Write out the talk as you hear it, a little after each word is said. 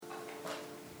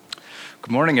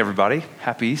Good morning, everybody.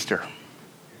 Happy Easter.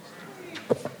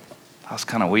 I was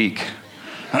kind of weak.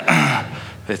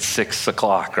 It's 6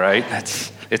 o'clock, right?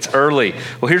 It's early.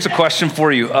 Well, here's a question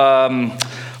for you. I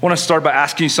want to start by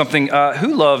asking you something.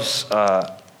 Who loves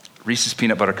Reese's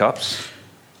Peanut Butter Cups?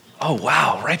 Oh,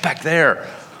 wow, right back there.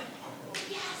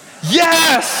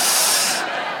 Yes!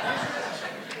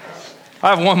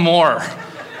 I have one more.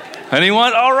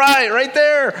 Anyone? All right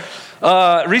there.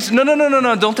 Reese's, no,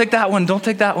 don't take that one. Don't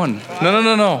take that one.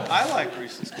 No. I like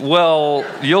Reese's. Well,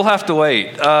 you'll have to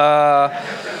wait.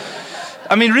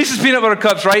 Reese's Peanut Butter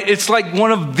Cups, right? It's like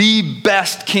one of the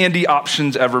best candy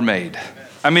options ever made.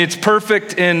 It's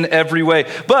perfect in every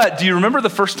way. But do you remember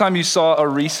the first time you saw a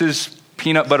Reese's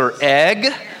Peanut Butter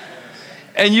egg?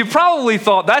 And you probably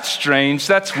thought, that's strange,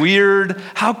 that's weird.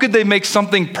 How could they make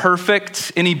something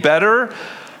perfect any better?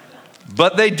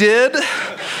 But they did,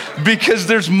 because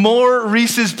there's more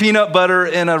Reese's peanut butter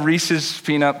in a Reese's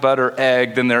peanut butter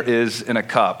egg than there is in a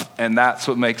cup. And that's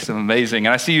what makes them amazing.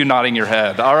 And I see you nodding your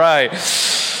head. All right.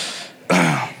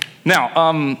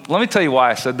 Now, let me tell you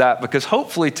why I said that, because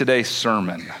hopefully today's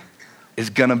sermon is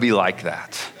going to be like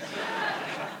that.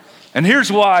 And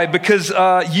here's why, because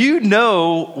you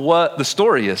know what the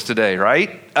story is today,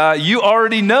 right? You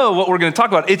already know what we're going to talk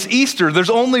about. It's Easter. There's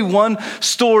only one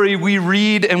story we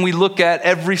read and we look at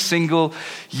every single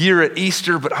year at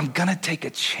Easter, but I'm going to take a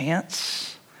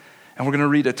chance and we're going to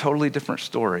read a totally different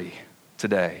story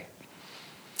today.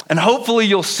 And hopefully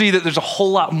you'll see that there's a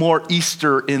whole lot more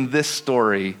Easter in this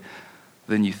story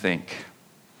than you think.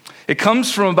 It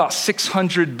comes from about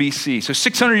 600 BC, so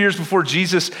 600 years before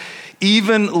Jesus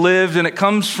even lived, and it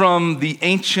comes from the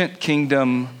ancient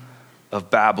kingdom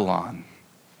of Babylon.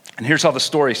 And here's how the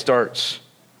story starts.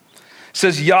 It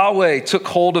says, Yahweh took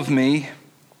hold of me,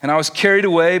 and I was carried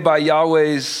away by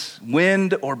Yahweh's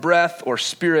wind or breath or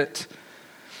spirit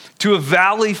to a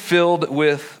valley filled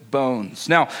with bones.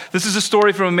 Now, this is a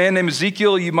story from a man named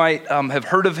Ezekiel. You might have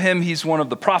heard of him. He's one of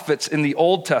the prophets in the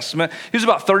Old Testament. He was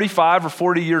about 35 or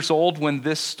 40 years old when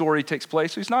this story takes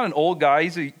place. So he's not an old guy.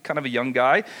 He's kind of a young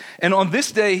guy. And on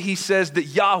this day, he says that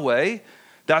Yahweh,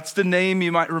 that's the name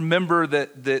you might remember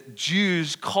that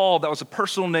Jews called. That was a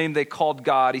personal name they called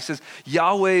God. He says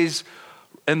Yahweh's,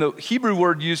 and the Hebrew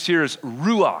word used here is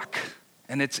ruach.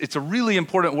 And it's a really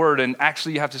important word. And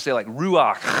actually, you have to say like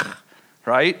ruach.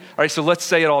 Right? All right, so let's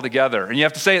say it all together. And you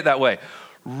have to say it that way.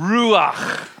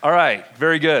 Ruach. All right,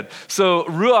 very good. So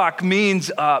ruach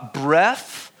means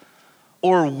breath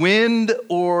or wind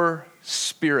or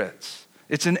spirit.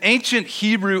 It's an ancient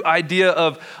Hebrew idea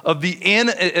of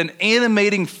an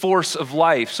animating force of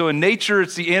life. So in nature,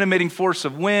 it's the animating force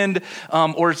of wind,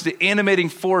 or it's the animating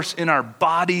force in our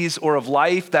bodies or of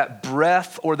life, that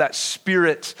breath or that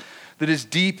spirit that is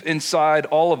deep inside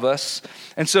all of us.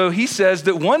 And so he says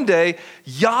that one day,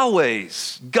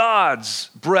 Yahweh's,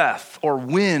 God's breath or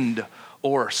wind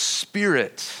or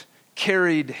spirit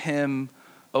carried him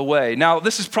away. Now,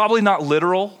 this is probably not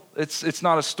literal. It's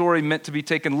not a story meant to be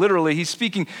taken literally. He's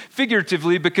speaking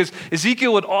figuratively because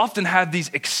Ezekiel would often have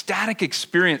these ecstatic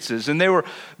experiences, and they were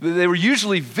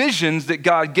usually visions that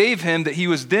God gave him that he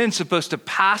was then supposed to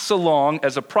pass along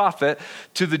as a prophet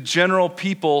to the general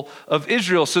people of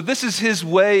Israel. So this is his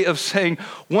way of saying,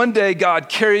 one day God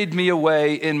carried me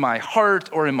away in my heart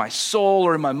or in my soul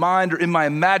or in my mind or in my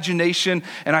imagination,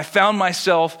 and I found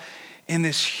myself in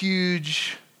this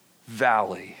huge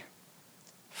valley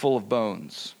full of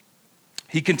bones.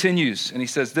 He continues and he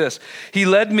says this, he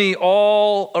led me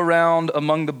all around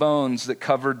among the bones that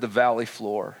covered the valley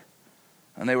floor,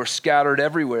 and they were scattered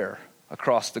everywhere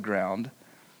across the ground,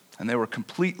 and they were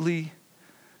completely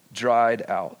dried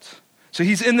out. So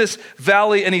he's in this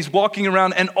valley and he's walking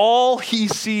around and all he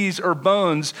sees are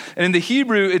bones. And in the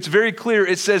Hebrew, it's very clear.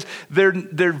 It says they're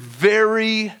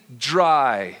very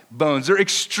dry bones. They're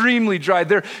extremely dry.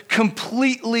 They're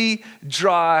completely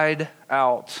dried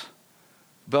out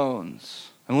bones.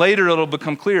 And later it'll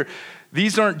become clear,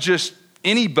 these aren't just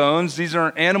any bones. These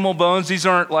aren't animal bones. These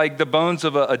aren't like the bones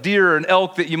of a deer or an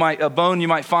elk a bone you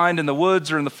might find in the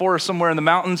woods or in the forest somewhere in the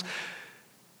mountains.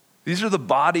 These are the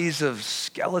bodies of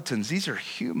skeletons. These are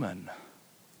human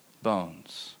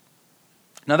bones.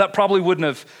 Now that probably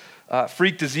wouldn't have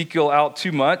freaked Ezekiel out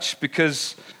too much,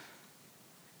 because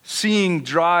seeing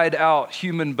dried out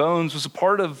human bones was a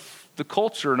part of the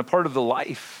culture and a part of the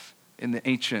life in the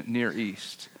ancient Near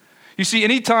East. You see,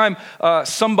 anytime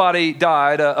somebody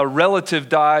died, a relative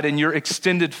died in your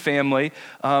extended family,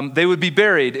 they would be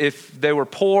buried. If they were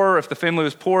poor, if the family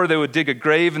was poor, they would dig a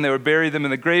grave and they would bury them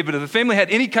in the grave. But if the family had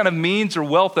any kind of means or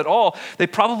wealth at all, they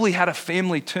probably had a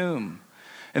family tomb.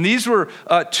 And these were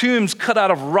tombs cut out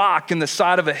of rock in the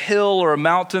side of a hill or a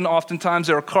mountain. Oftentimes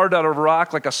they were carved out of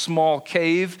rock like a small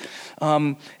cave.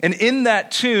 And in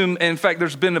that tomb, and in fact,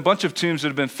 there's been a bunch of tombs that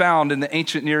have been found in the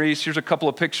ancient Near East. Here's a couple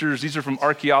of pictures. These are from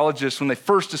archaeologists when they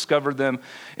first discovered them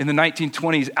in the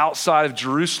 1920s outside of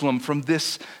Jerusalem from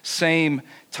this same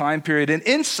time period. And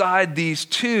inside these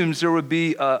tombs, there would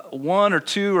be one or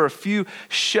two or a few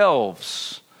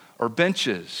shelves or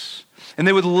benches. And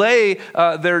they would lay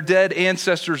their dead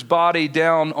ancestor's body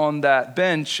down on that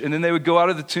bench, and then they would go out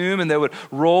of the tomb and they would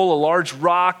roll a large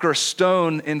rock or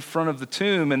stone in front of the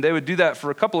tomb. And they would do that for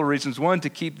a couple of reasons. One, to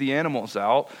keep the animals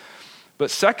out.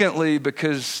 But secondly,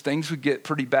 because things would get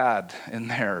pretty bad in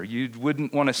there. You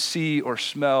wouldn't want to see or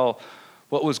smell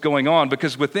what was going on,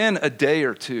 because within a day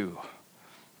or two,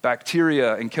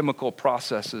 bacteria and chemical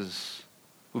processes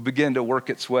would begin to work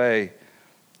its way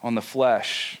on the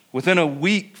flesh. Within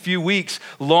few weeks,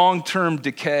 long-term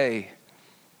decay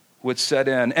would set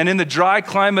in. And in the dry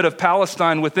climate of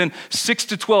Palestine, within 6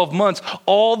 to 12 months,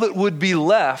 all that would be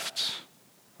left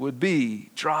would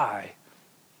be dry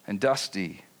and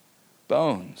dusty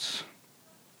bones.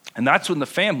 And that's when the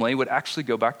family would actually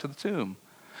go back to the tomb.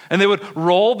 And they would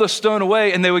roll the stone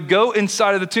away, and they would go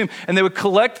inside of the tomb, and they would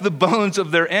collect the bones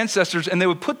of their ancestors, and they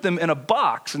would put them in a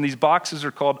box. And these boxes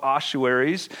are called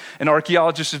ossuaries. And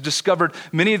archaeologists have discovered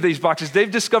many of these boxes.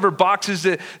 They've discovered boxes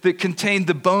that contain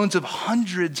the bones of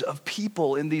hundreds of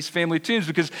people in these family tombs,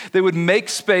 because they would make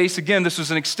space. Again, this was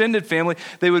an extended family.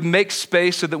 They would make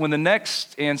space so that when the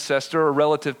next ancestor or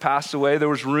relative passed away, there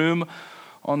was room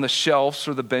on the shelves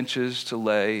or the benches to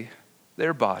lay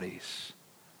their bodies.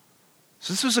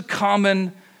 So this was a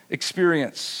common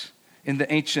experience in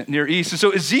the ancient Near East. And so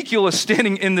Ezekiel is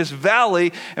standing in this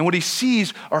valley, and what he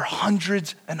sees are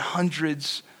hundreds and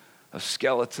hundreds of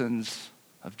skeletons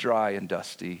of dry and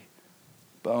dusty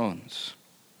bones.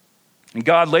 And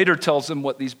God later tells him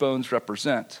what these bones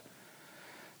represent.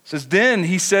 It says, "Then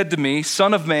he said to me,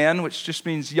 'Son of man,'" which just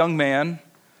means young man,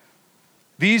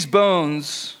 "these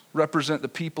bones represent the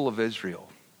people of Israel.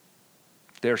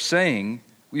 They're saying,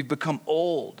 'We've become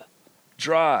old,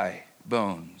 dry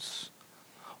bones.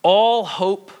 All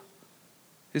hope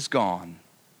is gone.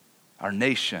 Our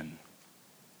nation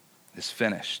is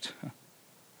finished.'"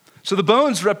 So the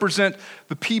bones represent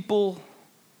the people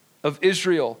of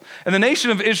Israel. And the nation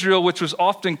of Israel, which was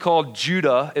often called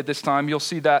Judah at this time, you'll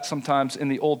see that sometimes in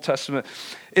the Old Testament,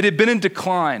 it had been in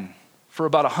decline for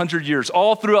about 100 years.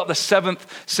 All throughout the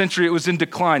 7th century, it was in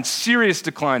decline, serious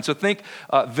decline. So think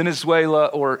Venezuela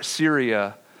or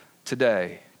Syria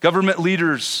today. Government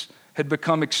leaders had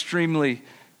become extremely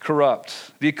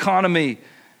corrupt. The economy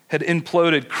had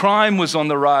imploded. Crime was on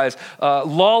the rise.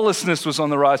 Lawlessness was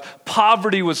on the rise.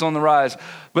 Poverty was on the rise.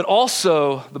 But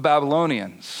also the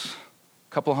Babylonians,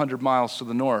 a couple hundred miles to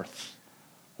the north,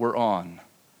 were on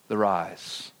the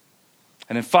rise.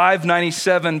 And in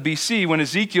 597 BC, when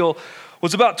Ezekiel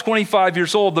was about 25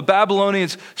 years old, the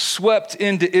Babylonians swept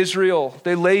into Israel.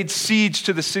 They laid siege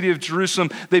to the city of Jerusalem.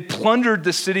 They plundered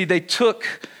the city. They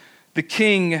took the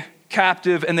king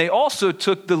captive, and they also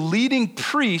took the leading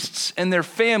priests and their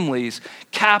families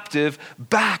captive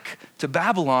back to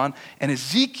Babylon. And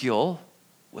Ezekiel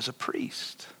was a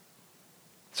priest.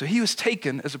 So he was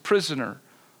taken as a prisoner,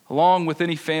 along with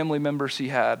any family members he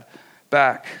had,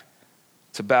 back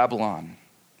to Babylon.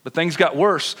 But things got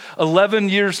worse. 11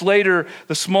 years later,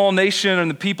 the small nation and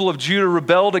the people of Judah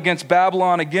rebelled against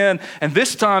Babylon again. And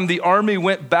this time the army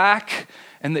went back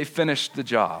and they finished the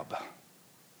job.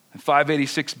 In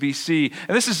 586 BC,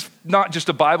 and this is not just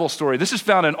a Bible story. This is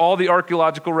found in all the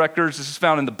archaeological records. This is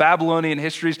found in the Babylonian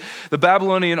histories. The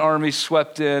Babylonian army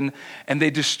swept in and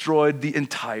they destroyed the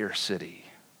entire city.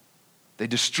 They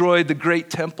destroyed the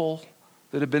great temple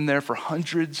that had been there for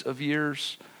hundreds of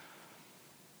years.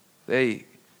 They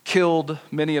killed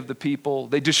many of the people.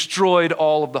 They destroyed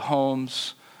all of the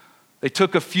homes. They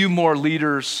took a few more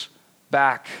leaders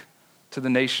back to the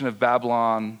nation of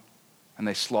Babylon, and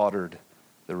they slaughtered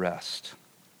the rest.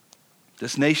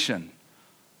 This nation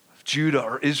of Judah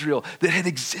or Israel that had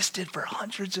existed for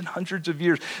hundreds and hundreds of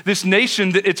years, this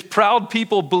nation that its proud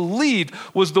people believed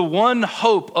was the one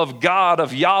hope of God,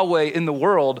 of Yahweh in the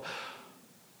world,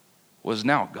 was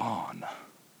now gone.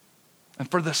 And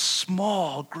for the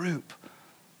small group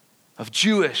of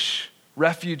Jewish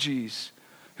refugees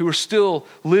who were still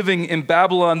living in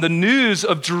Babylon, the news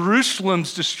of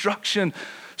Jerusalem's destruction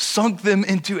sunk them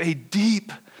into a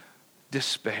deep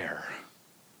despair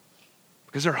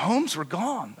because their homes were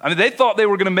gone. I mean, they thought they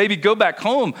were going to maybe go back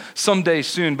home someday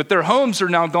soon, but their homes are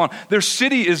now gone. Their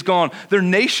city is gone. Their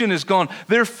nation is gone.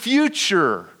 Their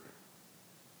future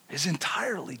is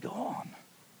entirely gone.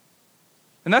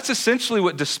 And that's essentially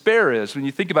what despair is when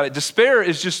you think about it. Despair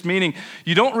is just meaning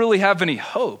you don't really have any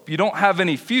hope. You don't have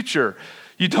any future.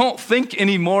 You don't think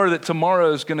anymore that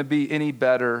tomorrow is going to be any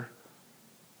better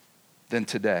than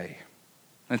today.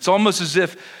 And it's almost as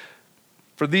if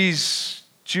for these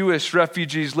Jewish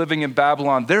refugees living in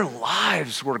Babylon, their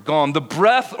lives were gone. The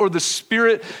breath or the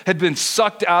spirit had been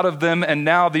sucked out of them, and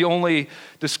now the only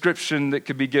description that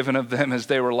could be given of them is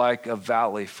they were like a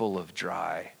valley full of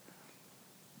dry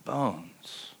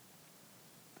bones.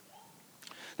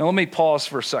 Now let me pause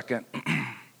for a second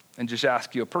and just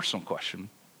ask you a personal question.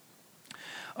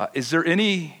 Is there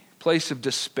any place of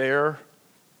despair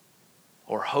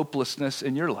or hopelessness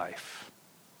in your life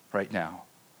right now?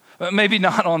 Maybe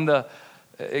not on the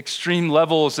extreme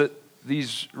levels that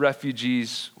these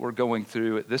refugees were going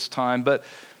through at this time, but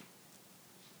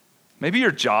maybe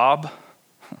your job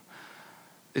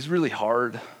is really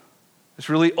hard. It's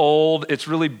really old, it's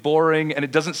really boring, and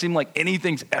it doesn't seem like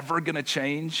anything's ever going to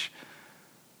change.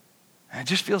 And it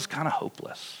just feels kind of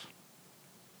hopeless.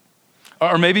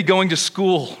 Or maybe going to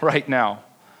school right now,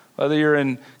 whether you're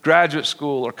in graduate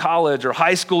school or college or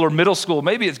high school or middle school,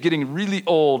 maybe it's getting really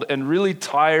old and really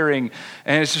tiring,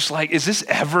 and it's just like, is this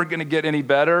ever going to get any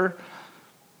better?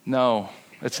 No,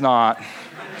 it's not.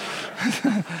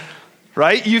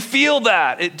 Right? You feel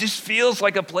that. It just feels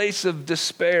like a place of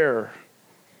despair.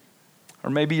 Or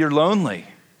maybe you're lonely.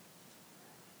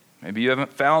 Maybe you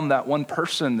haven't found that one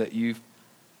person that you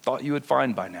thought you would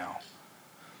find by now.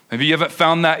 Maybe you haven't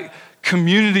found that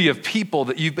community of people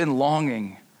that you've been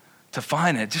longing to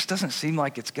find. It just doesn't seem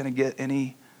like it's going to get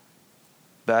any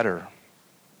better.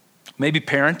 Maybe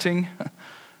parenting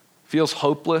feels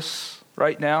hopeless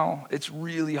right now. It's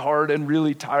really hard and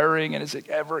really tiring, and is it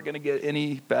ever going to get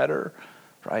any better,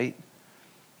 right?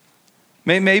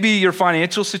 Maybe your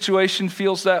financial situation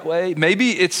feels that way.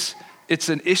 Maybe it's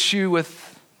an issue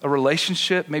with a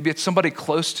relationship. Maybe it's somebody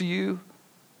close to you.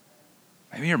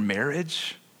 Maybe your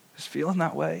marriage is feeling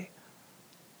that way.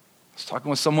 I was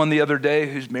talking with someone the other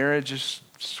day whose marriage is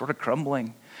sort of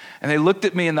crumbling. And they looked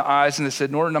at me in the eyes and they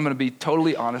said, Norton, I'm going to be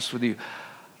totally honest with you.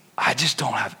 I just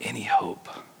don't have any hope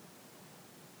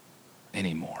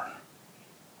anymore.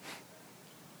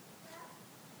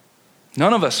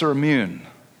 None of us are immune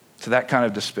to that kind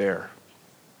of despair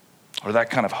or that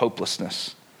kind of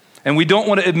hopelessness. And we don't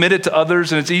want to admit it to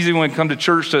others, and it's easy when we come to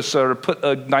church to sort of put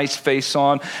a nice face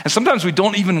on. And sometimes we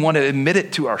don't even want to admit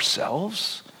it to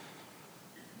ourselves.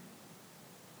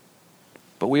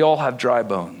 But we all have dry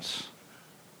bones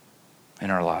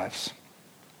in our lives.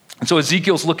 And so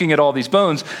Ezekiel's looking at all these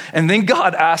bones, and then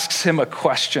God asks him a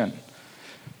question.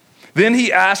 Then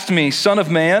he asked me, Son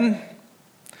of man,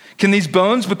 can these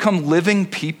bones become living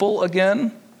people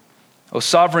again? O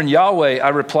sovereign Yahweh, I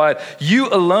replied, you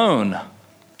alone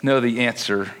know the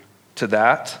answer to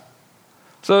that.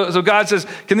 So God says,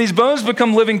 can these bones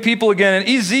become living people again? And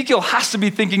Ezekiel has to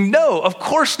be thinking, no, of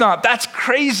course not. That's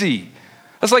crazy.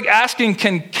 That's like asking,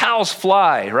 can cows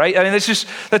fly, right? I mean,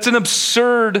 that's an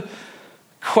absurd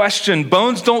question.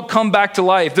 Bones don't come back to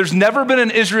life. There's never been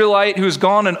an Israelite who has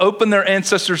gone and opened their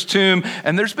ancestor's tomb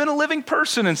and there's been a living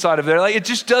person inside of there. Like, it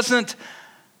just doesn't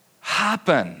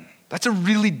happen. That's a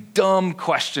really dumb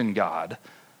question, God.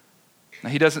 Now,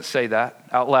 he doesn't say that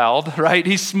out loud, right?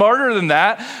 He's smarter than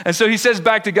that. And so he says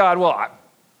back to God, well,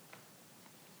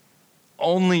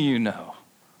 only you know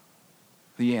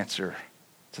the answer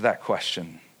to that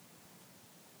question.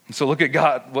 And so look at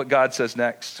God, what God says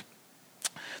next.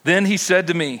 Then he said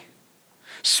to me,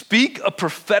 speak a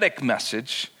prophetic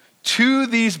message to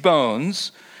these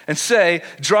bones and say,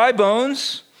 dry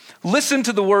bones, listen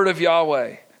to the word of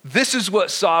Yahweh. This is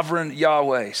what sovereign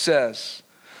Yahweh says.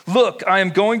 Look, I am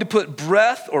going to put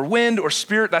breath or wind or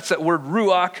spirit, that's that word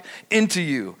ruach, into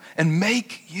you and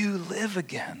make you live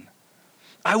again.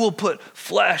 I will put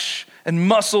flesh and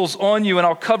muscles on you and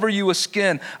I'll cover you with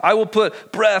skin. I will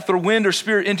put breath or wind or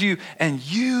spirit into you and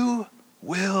you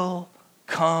will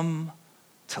come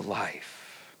to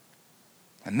life.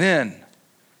 And then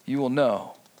you will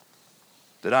know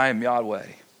that I am Yahweh.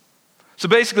 So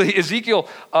basically, Ezekiel,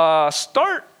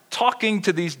 start talking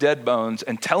to these dead bones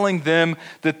and telling them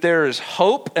that there is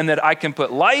hope and that I can put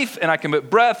life and I can put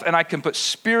breath and I can put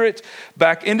spirit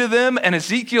back into them. And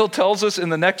Ezekiel tells us in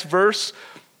the next verse,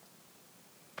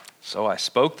 so I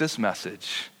spoke this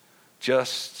message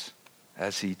just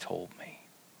as he told me.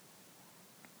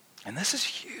 And this is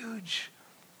huge.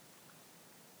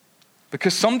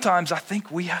 Because sometimes I think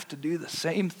we have to do the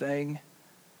same thing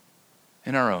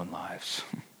in our own lives.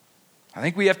 I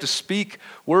think we have to speak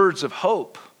words of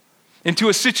hope into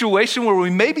a situation where we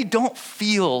maybe don't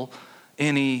feel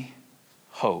any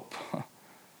hope.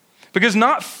 Because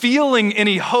not feeling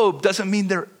any hope doesn't mean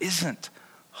there isn't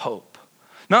hope.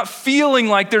 Not feeling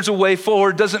like there's a way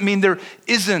forward doesn't mean there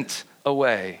isn't a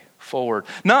way forward.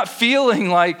 Not feeling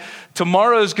like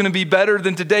tomorrow's going to be better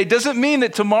than today doesn't mean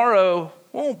that tomorrow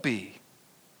won't be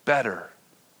better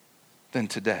than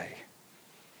today.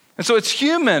 And so it's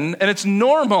human and it's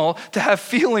normal to have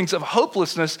feelings of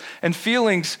hopelessness and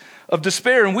feelings of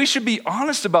despair. And we should be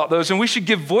honest about those and we should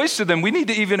give voice to them. We need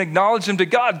to even acknowledge them to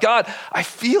God. God, I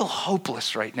feel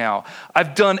hopeless right now.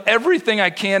 I've done everything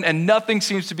I can and nothing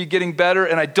seems to be getting better.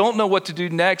 And I don't know what to do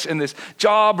next in this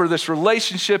job or this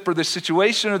relationship or this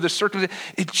situation or this circumstance.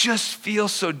 It just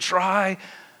feels so dry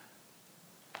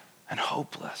and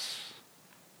hopeless.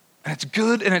 And it's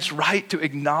good and it's right to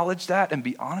acknowledge that and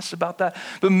be honest about that.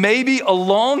 But maybe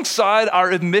alongside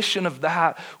our admission of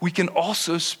that, we can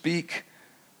also speak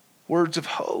words of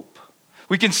hope.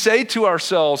 We can say to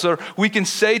ourselves, or we can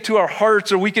say to our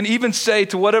hearts, or we can even say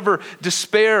to whatever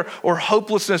despair or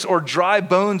hopelessness or dry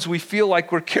bones we feel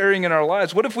like we're carrying in our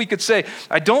lives. What if we could say,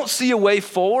 I don't see a way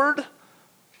forward,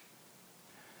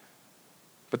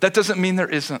 but that doesn't mean there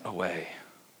isn't a way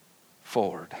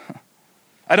forward.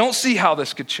 I don't see how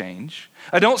this could change.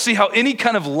 I don't see how any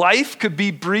kind of life could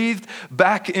be breathed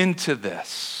back into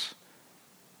this.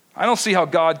 I don't see how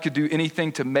God could do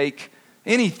anything to make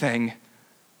anything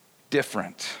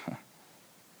different.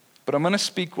 But I'm going to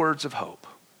speak words of hope.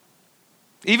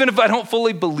 Even if I don't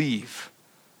fully believe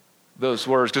those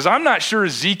words, because I'm not sure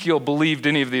Ezekiel believed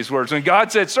any of these words. When God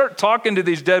said, start talking to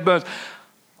these dead bones,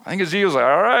 I think Ezekiel's like,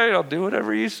 all right, I'll do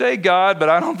whatever you say, God, but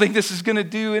I don't think this is going to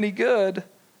do any good.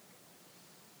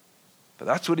 But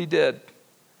that's what he did.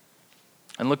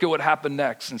 And look at what happened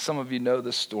next. And some of you know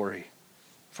this story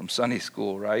from Sunday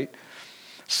school, right?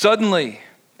 Suddenly,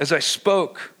 as I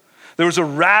spoke, there was a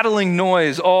rattling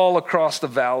noise all across the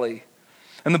valley.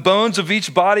 And the bones of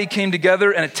each body came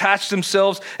together and attached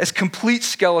themselves as complete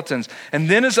skeletons. And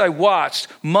then as I watched,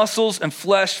 muscles and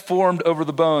flesh formed over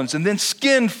the bones. And then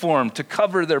skin formed to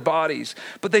cover their bodies.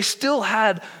 But they still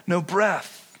had no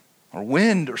breath or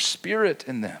wind or spirit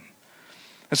in them.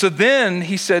 And so then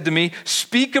he said to me,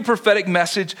 speak a prophetic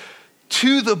message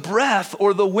to the breath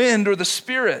or the wind or the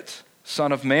spirit,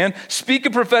 Son of man. Speak a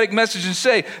prophetic message and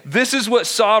say, this is what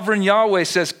sovereign Yahweh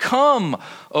says. Come,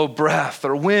 O breath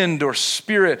or wind or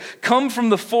spirit. Come from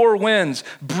the four winds.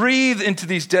 Breathe into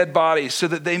these dead bodies so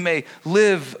that they may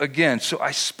live again. So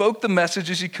I spoke the message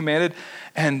as he commanded,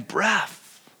 and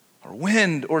breath or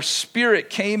wind or spirit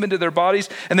came into their bodies,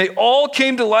 and they all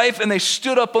came to life, and they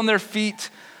stood up on their feet,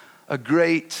 a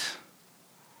great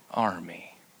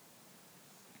army.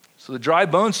 So the dry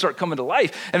bones start coming to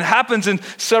life. And it happens in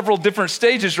several different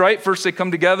stages, right? First they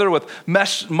come together with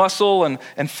muscle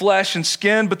and flesh and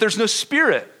skin, but there's no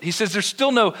spirit. He says there's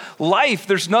still no life.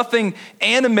 There's nothing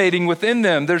animating within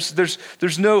them.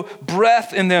 There's no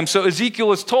breath in them. So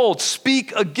Ezekiel is told,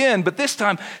 speak again, but this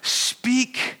time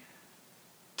speak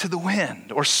to the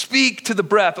wind, or speak to the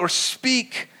breath, or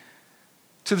speak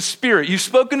to the spirit. You've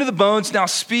spoken to the bones, now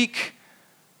speak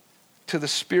to the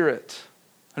spirit.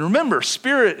 And remember,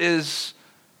 spirit is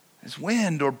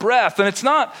wind or breath, and it's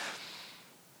not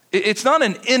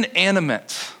an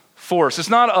inanimate force. It's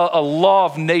not a law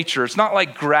of nature. It's not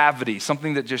like gravity,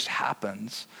 something that just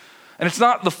happens. And it's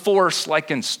not the force like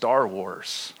in Star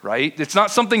Wars, right? It's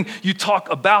not something you talk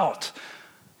about.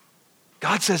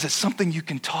 God says it's something you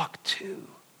can talk to.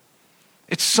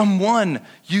 It's someone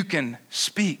you can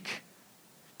speak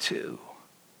to.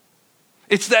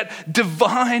 It's that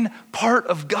divine part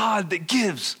of God that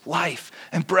gives life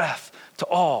and breath to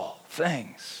all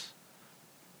things.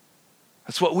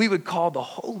 That's what we would call the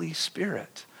Holy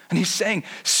Spirit. And he's saying,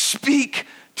 speak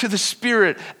to the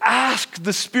Spirit. Ask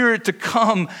the Spirit to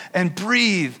come and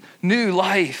breathe new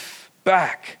life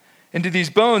back into these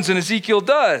bones. And Ezekiel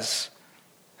does.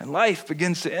 And life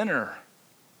begins to enter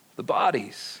the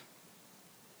bodies.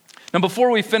 Now,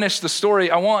 before we finish the story,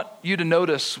 I want you to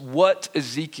notice what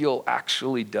Ezekiel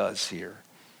actually does here.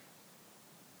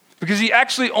 Because he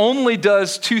actually only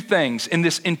does two things in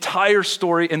this entire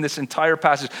story, in this entire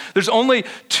passage. There's only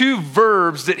two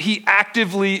verbs that he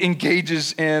actively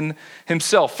engages in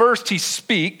himself. First, he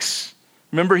speaks.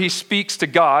 Remember, he speaks to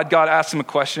God. God asks him a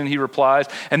question, he replies.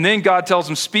 And then God tells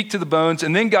him, speak to the bones.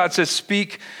 And then God says,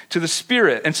 speak to the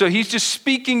spirit. And so he's just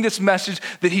speaking this message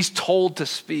that he's told to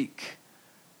speak.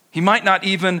 He might not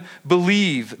even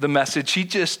believe the message. He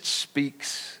just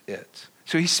speaks it.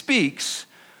 So he speaks,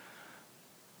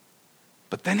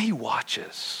 but then he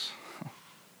watches.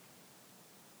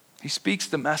 He speaks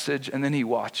the message, and then he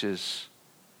watches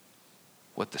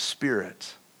what the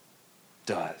Spirit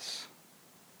does.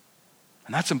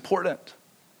 And that's important.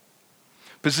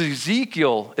 But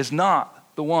Ezekiel is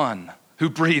not the one who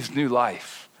breathes new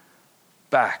life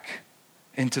back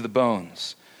into the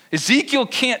bones. Ezekiel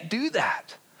can't do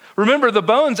that. Remember, the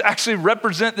bones actually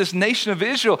represent this nation of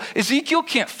Israel. Ezekiel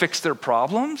can't fix their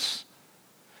problems.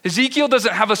 Ezekiel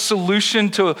doesn't have a solution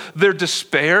to their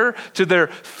despair, to their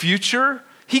future.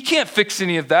 He can't fix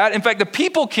any of that. In fact, the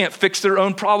people can't fix their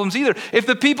own problems either. If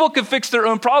the people could fix their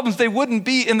own problems, they wouldn't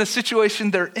be in the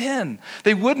situation they're in.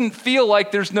 They wouldn't feel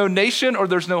like there's no nation or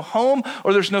there's no home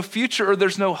or there's no future or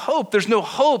there's no hope. There's no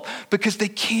hope because they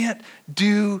can't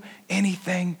do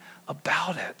anything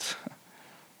about it.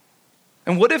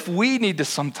 And what if we need to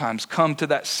sometimes come to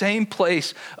that same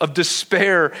place of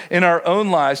despair in our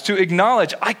own lives to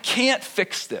acknowledge, I can't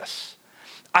fix this.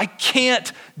 I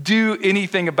can't do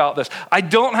anything about this. I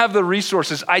don't have the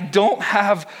resources. I don't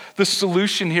have the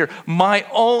solution here. My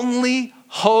only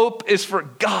hope is for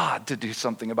God to do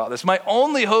something about this. My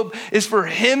only hope is for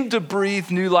him to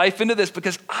breathe new life into this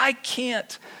because I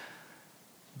can't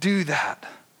do that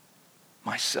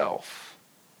myself.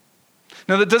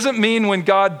 Now, that doesn't mean when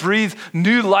God breathes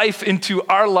new life into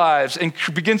our lives and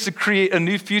begins to create a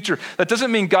new future, that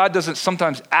doesn't mean God doesn't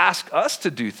sometimes ask us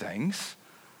to do things,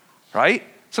 right?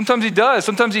 Sometimes he does.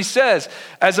 Sometimes he says,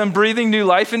 as I'm breathing new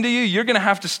life into you, you're going to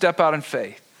have to step out in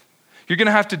faith. You're going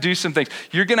to have to do some things.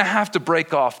 You're going to have to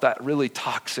break off that really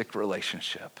toxic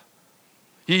relationship.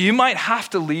 You might have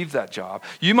to leave that job.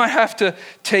 You might have to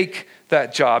take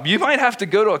that job. You might have to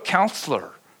go to a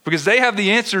counselor because they have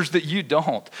the answers that you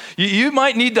don't. You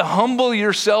might need to humble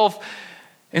yourself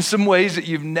in some ways that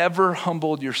you've never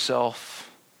humbled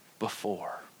yourself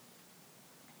before.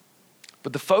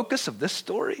 But the focus of this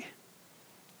story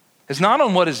is not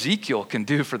on what Ezekiel can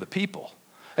do for the people.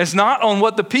 It's not on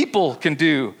what the people can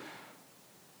do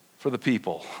for the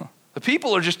people. The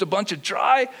people are just a bunch of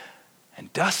dry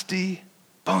and dusty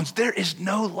bones. There is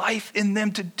no life in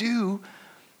them to do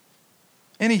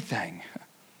anything.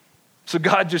 So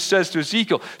God just says to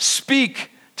Ezekiel,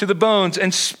 speak to the bones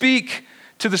and speak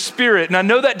to the spirit. And I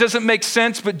know that doesn't make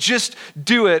sense, but just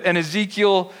do it. And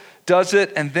Ezekiel does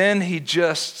it, and then he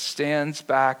just stands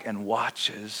back and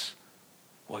watches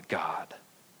what God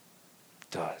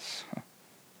does.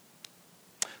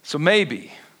 So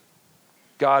maybe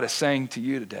God is saying to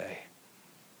you today,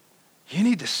 you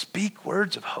need to speak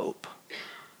words of hope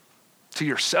to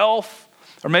yourself.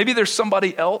 Or maybe there's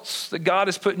somebody else that God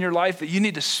has put in your life that you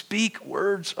need to speak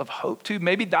words of hope to.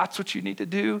 Maybe that's what you need to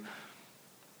do.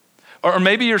 Or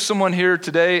maybe you're someone here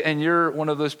today and you're one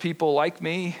of those people like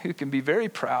me who can be very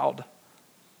proud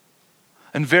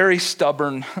and very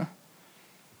stubborn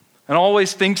and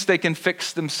always thinks they can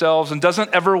fix themselves and doesn't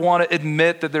ever want to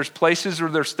admit that there's places or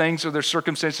there's things or there's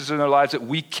circumstances in their lives that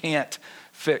we can't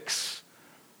fix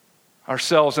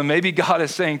ourselves. And maybe God is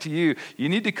saying to you, you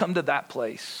need to come to that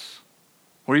place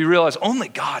where you realize only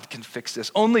God can fix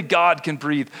this. Only God can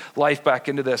breathe life back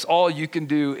into this. All you can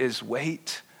do is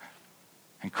wait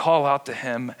and call out to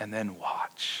him and then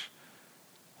watch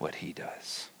what he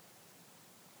does.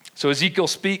 So Ezekiel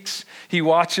speaks, he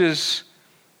watches,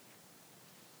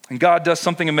 and God does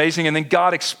something amazing, and then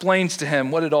God explains to him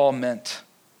what it all meant.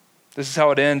 This is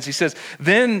how it ends. He says,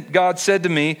 then God said to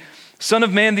me, Son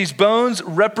of man, these bones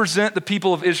represent the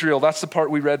people of Israel. That's the part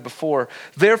we read before.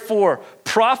 Therefore,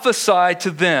 prophesy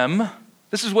to them.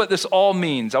 This is what this all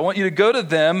means. I want you to go to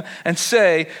them and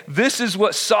say, this is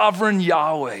what sovereign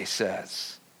Yahweh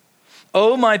says.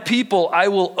 O my people, I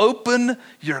will open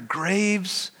your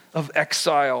graves of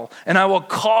exile, and I will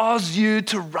cause you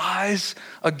to rise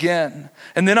again.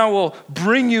 And then I will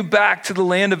bring you back to the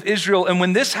land of Israel. And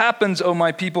when this happens, O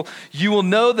my people, you will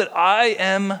know that I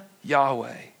am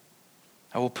Yahweh.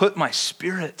 I will put my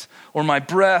spirit or my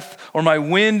breath or my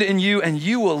wind in you, and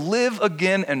you will live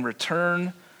again and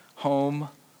return home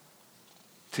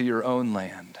to your own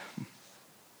land.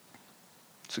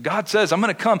 So God says, I'm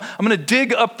going to come, I'm going to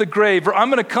dig up the grave, or I'm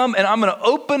going to come and I'm going to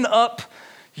open up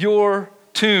your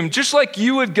tomb. Just like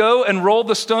you would go and roll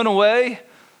the stone away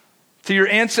to your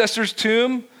ancestor's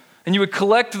tomb, and you would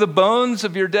collect the bones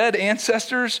of your dead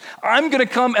ancestors, I'm going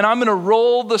to come and I'm going to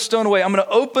roll the stone away. I'm going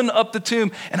to open up the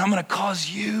tomb, and I'm going to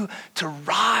cause you to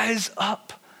rise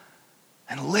up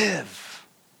and live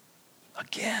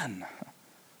again.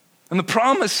 And the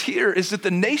promise here is that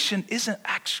the nation isn't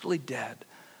actually dead.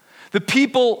 The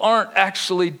people aren't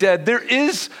actually dead. There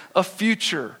is a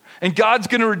future. And God's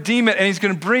going to redeem it, and he's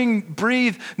going to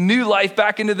breathe new life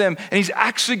back into them. And he's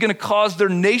actually going to cause their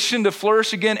nation to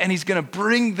flourish again, and he's going to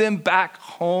bring them back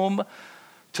home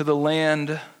to the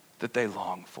land that they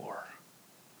long for.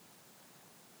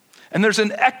 And there's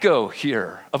an echo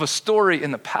here of a story in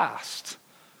the past.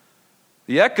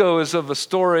 The echo is of a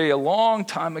story a long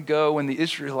time ago when the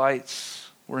Israelites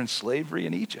were in slavery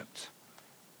in Egypt.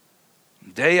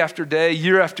 Day after day,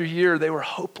 year after year, they were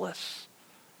hopeless.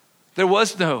 There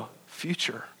was no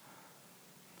future.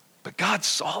 But God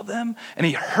saw them and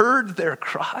he heard their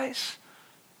cries.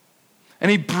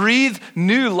 And he breathed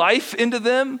new life into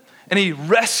them. And he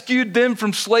rescued them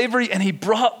from slavery. And he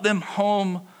brought them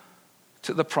home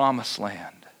to the promised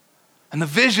land. And the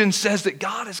vision says that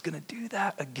God is going to do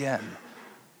that again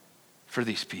for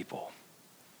these people.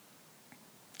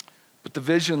 But the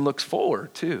vision looks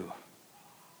forward too.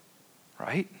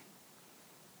 Right?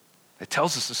 It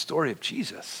tells us the story of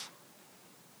Jesus.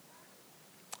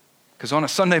 Because on a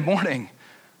Sunday morning,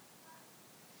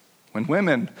 when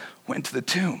women went to the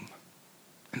tomb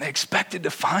and they expected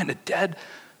to find a dead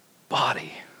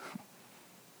body,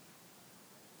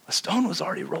 a stone was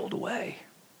already rolled away.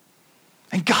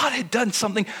 And God had done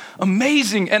something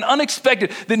amazing and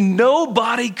unexpected that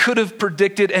nobody could have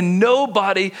predicted and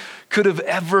nobody could have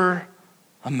ever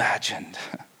imagined.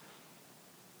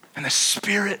 And the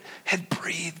Spirit had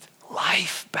breathed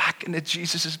life back into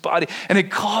Jesus' body, and it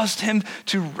caused him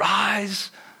to rise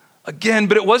again.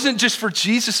 But it wasn't just for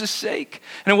Jesus' sake,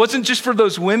 and it wasn't just for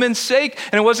those women's sake,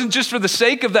 and it wasn't just for the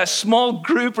sake of that small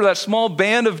group or that small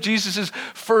band of Jesus'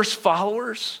 first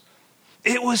followers.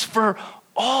 It was for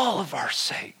all of our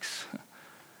sakes.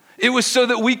 It was so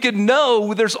that we could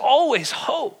know there's always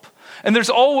hope. And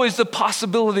there's always the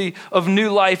possibility of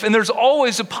new life. And there's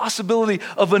always a possibility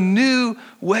of a new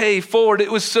way forward.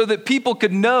 It was so that people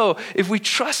could know if we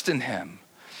trust in him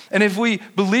and if we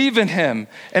believe in him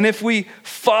and if we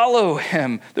follow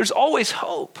him, there's always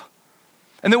hope.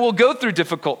 And then we'll go through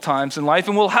difficult times in life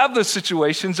and we'll have those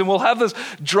situations and we'll have those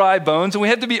dry bones and we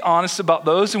have to be honest about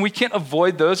those and we can't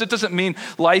avoid those. It doesn't mean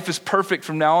life is perfect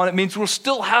from now on. It means we'll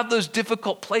still have those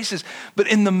difficult places. But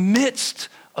in the midst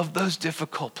of those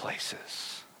difficult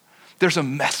places, there's a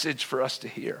message for us to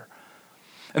hear.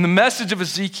 And the message of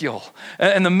Ezekiel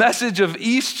and the message of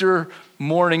Easter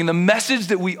morning and the message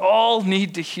that we all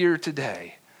need to hear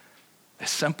today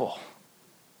is simple.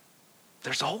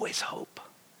 There's always hope.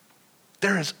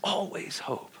 There is always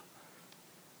hope.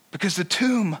 Because the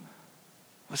tomb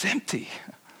was empty.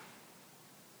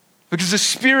 Because the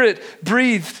Spirit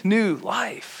breathed new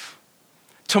life.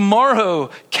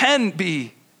 Tomorrow can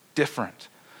be different.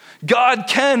 God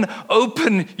can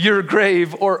open your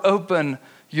grave or open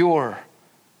your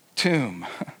tomb.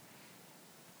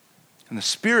 And the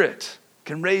Spirit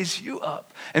can raise you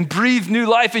up and breathe new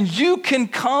life, and you can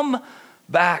come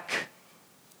back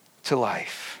to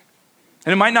life.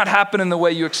 And it might not happen in the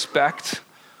way you expect,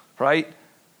 right?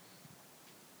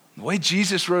 The way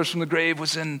Jesus rose from the grave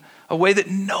was in a way that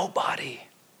nobody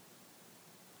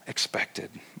expected.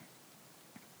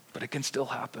 But it can still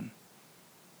happen.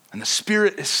 And the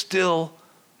Spirit is still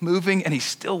moving and he's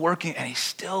still working and he's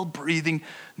still breathing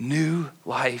new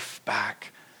life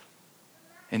back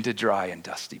into dry and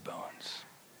dusty bones.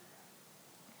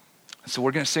 And so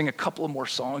we're going to sing a couple of more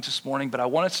songs this morning, but I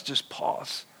want us to just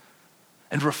pause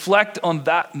and reflect on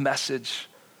that message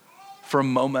for a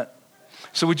moment.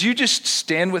 So would you just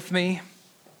stand with me?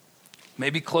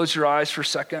 Maybe close your eyes for a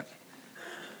second.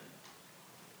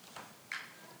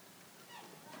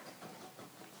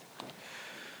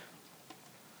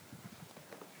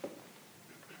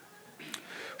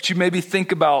 Would you maybe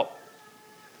think about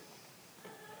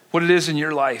what it is in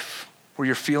your life where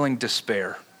you're feeling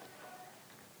despair?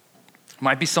 It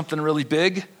might be something really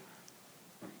big.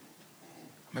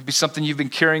 It might be something you've been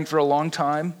carrying for a long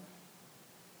time.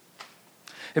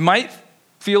 It might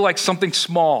feel like something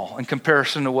small in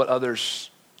comparison to what others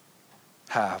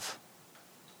have.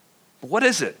 But what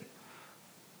is it?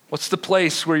 What's the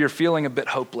place where you're feeling a bit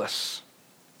hopeless?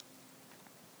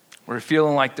 Where you're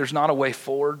feeling like there's not a way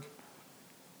forward?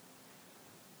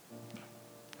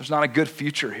 There's not a good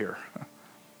future here.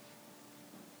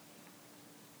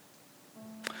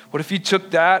 What if you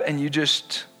took that and you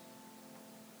just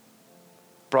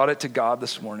brought it to God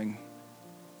this morning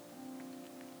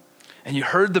and you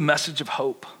heard the message of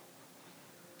hope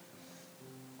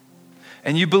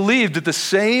and you believed that the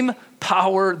same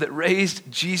power that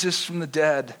raised Jesus from the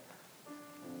dead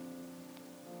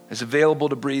is available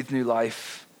to breathe new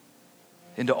life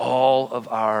into all of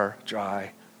our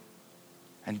dry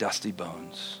and dusty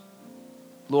bones.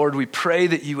 Lord, we pray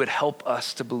that you would help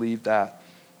us to believe that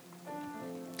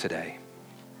today.